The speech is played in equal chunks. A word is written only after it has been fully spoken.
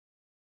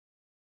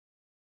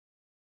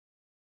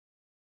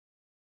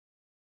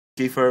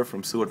Kiefer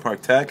from Seward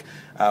Park Tech.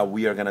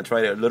 We are going to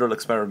try a little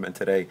experiment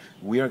today.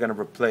 We are going to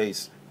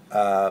replace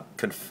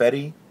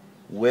confetti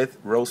with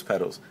rose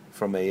petals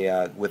from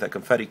with a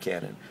confetti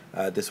cannon.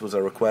 This was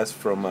a request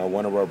from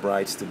one of our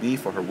brides-to-be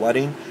for her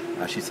wedding.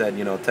 She said,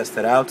 you know, test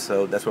it out,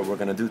 so that's what we're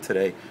going to do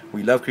today.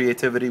 We love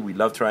creativity. We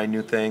love trying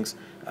new things.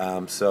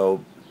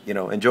 So, you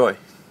know, enjoy.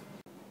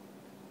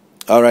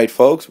 All right,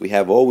 folks, we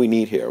have all we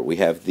need here. We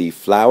have the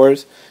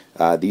flowers.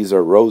 These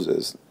are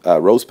roses,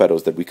 rose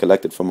petals that we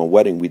collected from a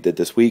wedding we did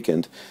this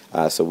weekend,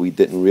 so we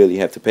didn't really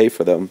have to pay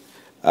for them.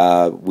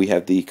 We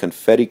have the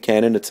confetti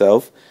cannon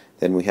itself.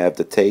 Then we have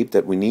the tape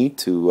that we need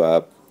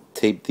to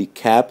tape the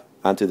cap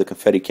onto the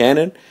confetti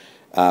cannon.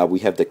 We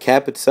have the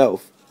cap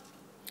itself,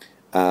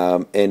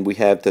 and we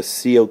have the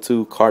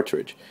CO2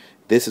 cartridge.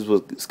 This is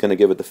what's going to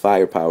give it the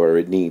firepower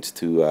it needs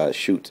to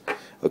shoot.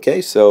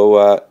 Okay,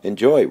 so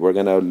enjoy. We're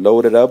going to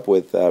load it up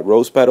with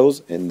rose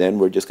petals, and then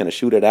we're just going to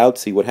shoot it out,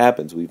 see what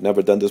happens. We've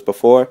never done this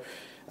before.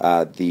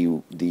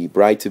 The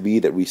bride-to-be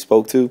that we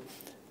spoke to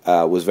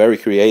was very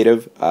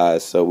creative,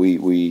 so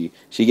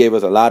she gave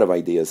us a lot of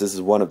ideas. This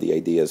is one of the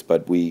ideas,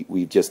 but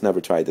we've just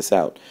never tried this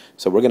out.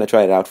 So we're going to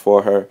try it out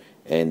for her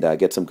and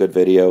get some good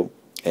video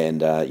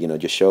and you know,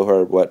 just show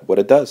her what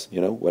it does, you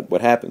know,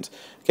 what happens.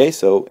 Okay,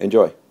 so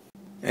enjoy.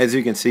 As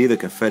you can see, the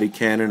confetti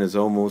cannon is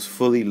almost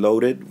fully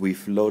loaded.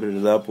 We've loaded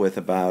it up with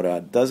about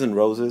a dozen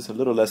roses, a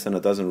little less than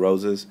a dozen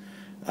roses.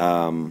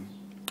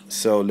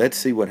 So let's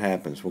see what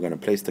happens. We're going to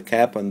place the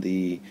cap on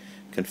the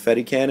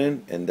confetti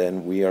cannon, and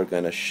then we are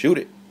going to shoot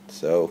it.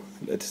 So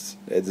this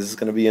is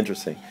going to be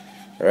interesting.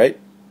 All right.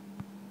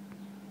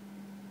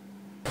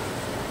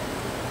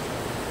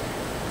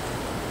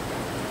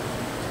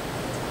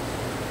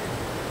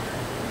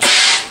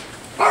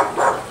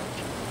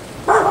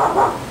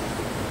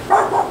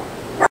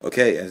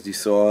 Okay, as you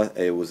saw,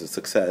 it was a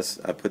success.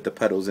 I put the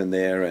petals in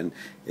there, and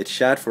it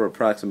shot for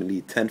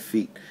approximately 10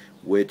 feet,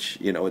 which,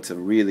 you know, it's a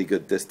really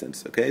good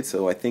distance. Okay,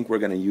 so I think we're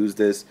going to use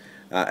this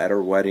at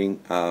our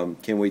wedding.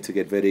 Can't wait to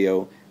get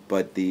video,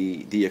 but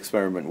the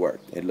experiment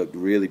worked. It looked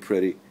really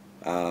pretty.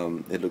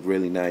 It looked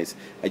really nice.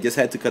 I just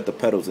had to cut the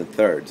petals in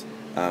thirds,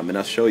 and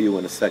I'll show you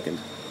in a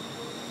second.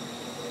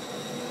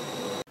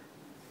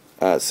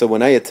 So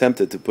when I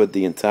attempted to put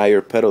the entire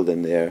petal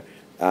in there,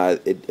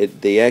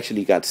 they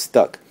actually got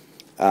stuck.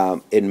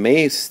 It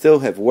may still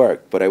have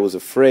worked, but I was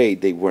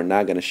afraid they were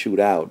not going to shoot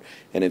out.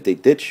 And if they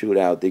did shoot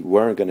out, they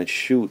weren't going to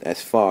shoot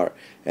as far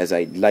as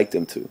I'd like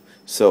them to.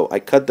 So I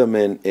cut them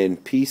in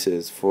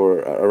pieces for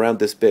around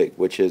this big,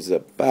 which is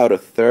about a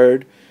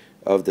third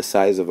of the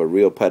size of a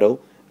real petal.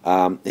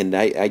 And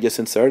I just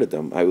inserted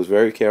them. I was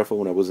very careful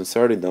when I was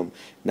inserting them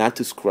not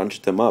to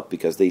scrunch them up,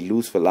 because they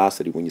lose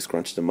velocity when you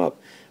scrunch them up.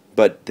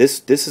 But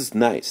this is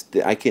nice.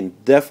 I can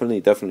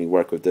definitely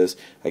work with this.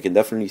 I can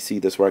definitely see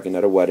this working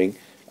at a wedding.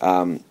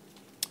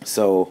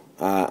 So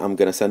I'm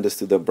going to send this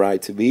to the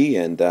bride-to-be,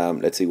 and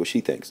let's see what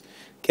she thinks.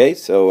 Okay,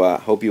 so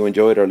hope you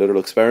enjoyed our little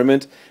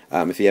experiment.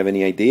 If you have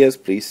any ideas,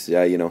 please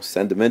you know,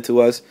 send them in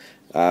to us.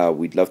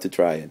 We'd love to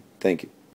try it. Thank you.